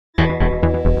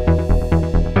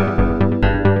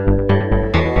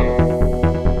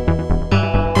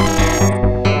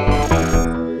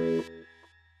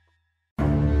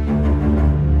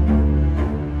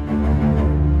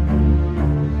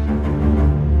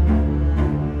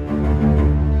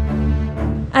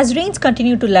As rains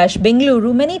continue to lash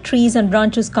Bengaluru, many trees and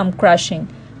branches come crashing.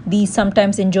 These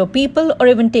sometimes injure people or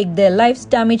even take their lives,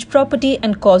 damage property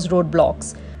and cause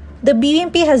roadblocks. The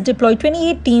BBMP has deployed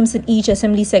 28 teams in each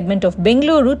assembly segment of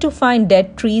Bengaluru to find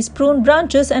dead trees, prune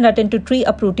branches and attend to tree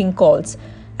uprooting calls.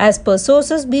 As per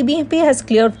sources, BBMP has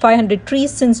cleared 500 trees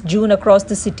since June across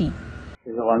the city.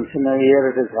 Once in a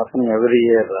year, it is happening every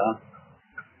year.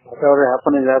 Whatever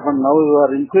happened. Now we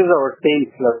are increasing our teams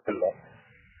level.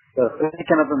 The civic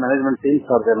and management teams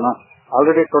are there now.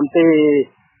 Already 21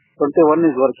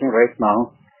 is working right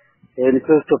now. They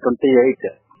increased to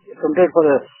 28. 28 for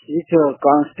each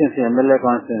constituency, MLA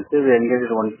constituency, we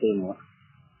engaged one team.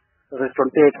 So there is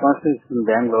 28 constituencies in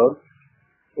Bangalore.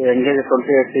 We engaged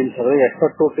 28 teams. The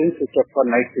extra 2 teams we kept for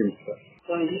night teams.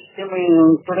 So each team,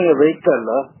 including a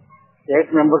vehicle, 8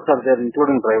 members are there,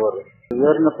 including driver. We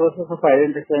are in the process of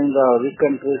identifying the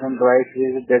weakened trees and dry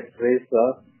trees, dead trees.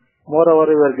 Moreover,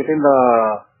 we are getting the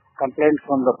complaints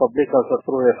from the public also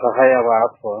through a Sahaya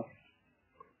app.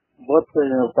 Both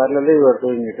parallelly we are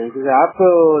doing it. The app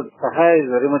Sahaya is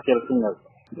very much helping us.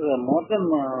 More than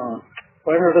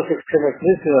 500 to 600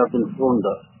 trees have been pruned.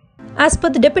 As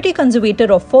per the Deputy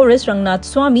Conservator of Forest, Rangnath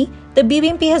Swami, the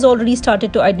BBMP has already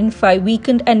started to identify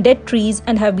weakened and dead trees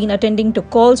and have been attending to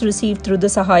calls received through the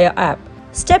Sahaya app.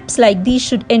 Steps like these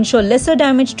should ensure lesser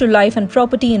damage to life and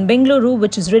property in Bengaluru,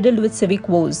 which is riddled with civic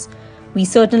woes. We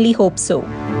certainly hope so.